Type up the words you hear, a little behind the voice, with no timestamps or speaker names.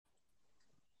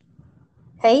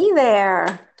Hey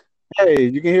there. Hey,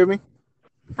 you can hear me?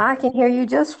 I can hear you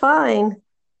just fine.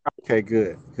 Okay,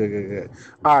 good, good, good, good.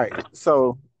 All right,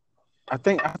 so I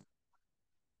think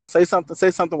say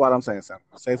something while I'm saying something.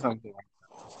 Say something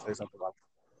while.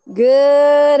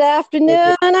 Good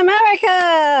afternoon,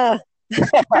 America.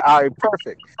 All right,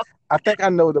 perfect. I think I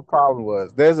know what the problem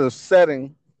was. There's a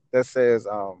setting that says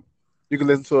you can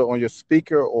listen to it on your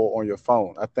speaker or on your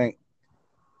phone.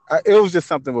 It was just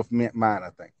something with mine. I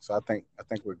think so. I think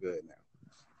we're good now.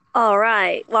 All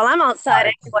right. Well, I'm All outside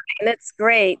right. anyway, and it's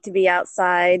great to be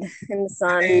outside in the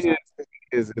sun. It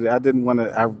I didn't want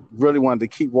to. I really wanted to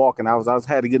keep walking. I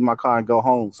had to get in my car and go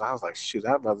home. So I was like, shoot,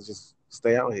 I'd rather just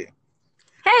stay out here.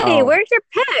 Hey, Um, where's your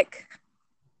pick?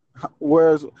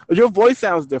 Whereas your voice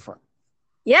sounds different.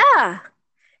 Yeah,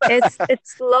 it's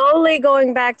slowly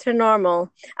going back to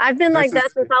normal. I've been like This is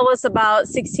that since I was about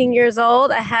 16 years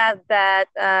old. I had that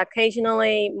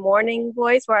occasionally morning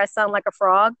voice where I sound like a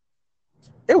frog.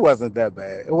 it wasn't that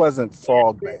bad. It wasn't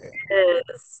frog bad. It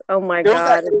is. Oh my It was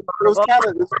God, it's horrible.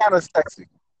 it was kind of sexy.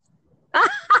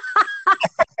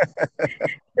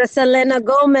 The Selena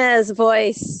Gomez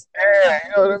voice. Yeah,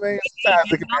 you know what I mean.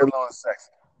 Sometimes it can be a little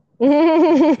sexy.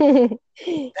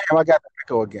 Damn, I got the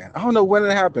echo again. I don't know when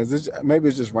it happens. Maybe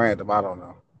it's just random. I don't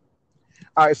know.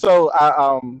 All right,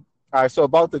 all right, so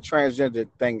about the transgender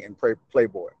thing in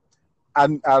Playboy, I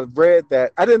read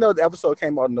that I didn't know the episode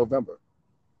came out in November.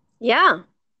 Yeah,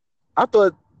 I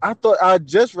thought I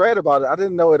just read about it. I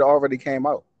didn't know it already came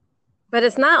out. but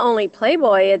it's not only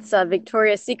Playboy, it's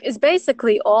Victoria's Secret. It's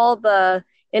basically all the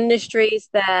industries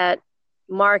that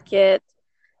market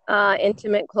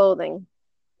intimate clothing.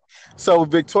 So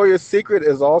Victoria's Secret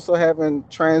is also having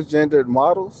transgendered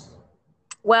models.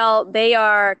 Well, they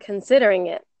are considering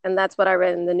it, and that's what I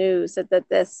read in the news that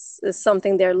this is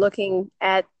something they're looking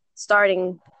at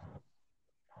starting.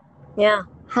 Yeah.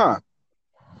 Huh.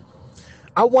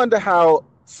 I wonder how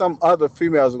some other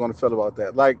females are going to feel about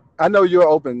that. Like, I know you're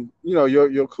open,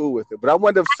 you're cool with it, but I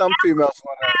wonder if some females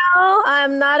want to. No,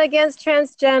 I'm not against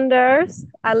transgenders.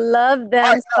 I love them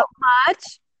Right, so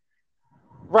much.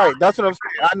 right. That's what I'm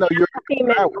saying. I know you're fine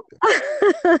with it, Female.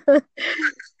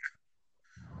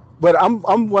 but I'm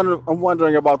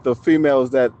wondering about the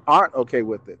females that aren't okay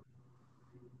with it.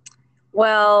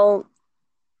 Well,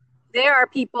 there are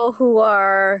people who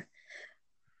are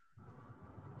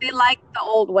they like the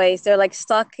old ways. They're like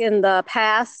stuck in the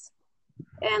past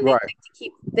and they like Right, to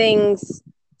keep things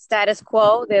status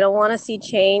quo. They don't want to see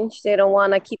change. They don't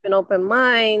want to keep an open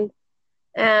mind.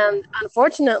 And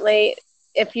unfortunately,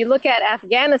 if you look at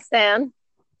Afghanistan,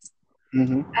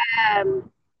 hmm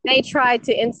they tried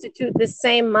to institute this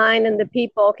same mind in the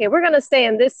people. Okay, we're going to stay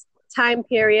in this time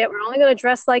period. We're only going to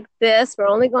dress like this. We're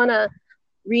only going to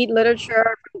read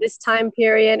literature from this time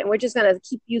period. And we're just going to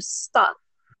keep you stuck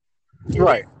in this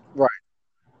right, right.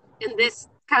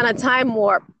 kind of time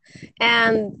warp.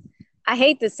 And I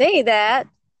hate to say that,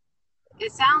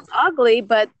 it sounds ugly,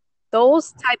 but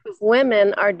those type of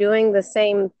women are doing the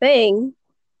same thing.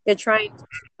 They're trying to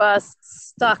keep us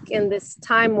stuck in this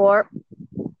time warp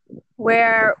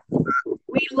where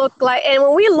we look like, and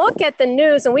when we look at the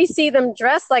news and we see them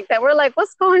dressed like that, we're like,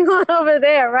 what's going on over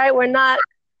there, right? We're not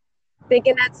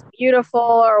thinking that's beautiful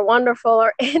or wonderful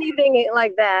or anything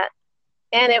like that.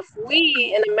 And if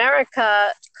we in America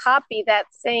copy that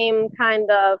same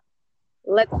kind of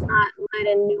let's not let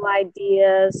in new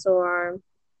ideas or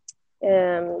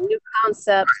new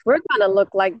concepts, we're going to look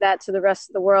like that to the rest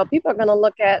of the world. People are going to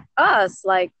look at us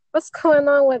like, what's going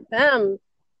on with them?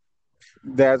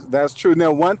 That's true.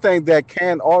 Now, one thing that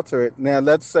can alter it. Now,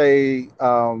 let's say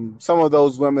some of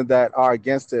those women that are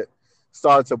against it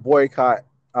start to boycott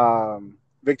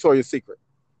Victoria's Secret.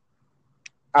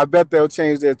 I bet they'll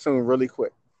change their tune really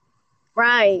quick.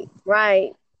 Right,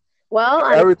 right. Well,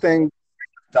 I'm Everything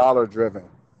dollar driven.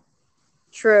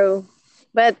 true.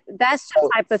 But that's just So,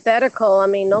 hypothetical. I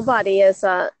mean, nobody is,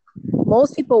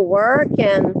 most people work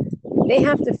and they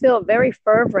have to feel very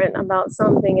fervent about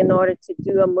something in order to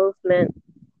do a movement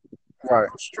right.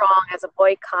 strong as a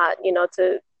boycott,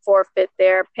 to forfeit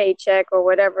their paycheck or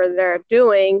whatever they're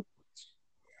doing.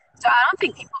 So I don't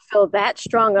think people feel that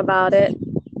strong about it.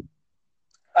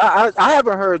 I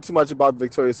haven't heard too much about the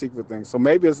Victoria's Secret thing, so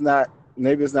maybe it's not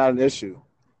an issue.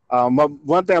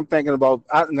 One thing I'm thinking about,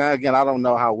 now again, I don't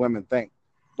know how women think,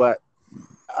 but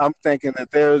I'm thinking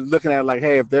that they're looking at like,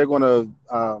 hey, if they're going to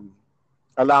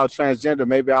allow transgender,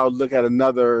 maybe I'll look at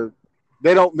another.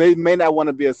 They may not want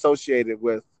to be associated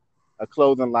with a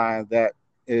clothing line that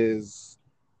is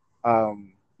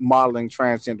modeling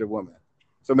transgender women.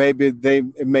 So maybe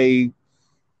it may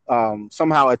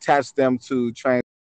somehow attach them to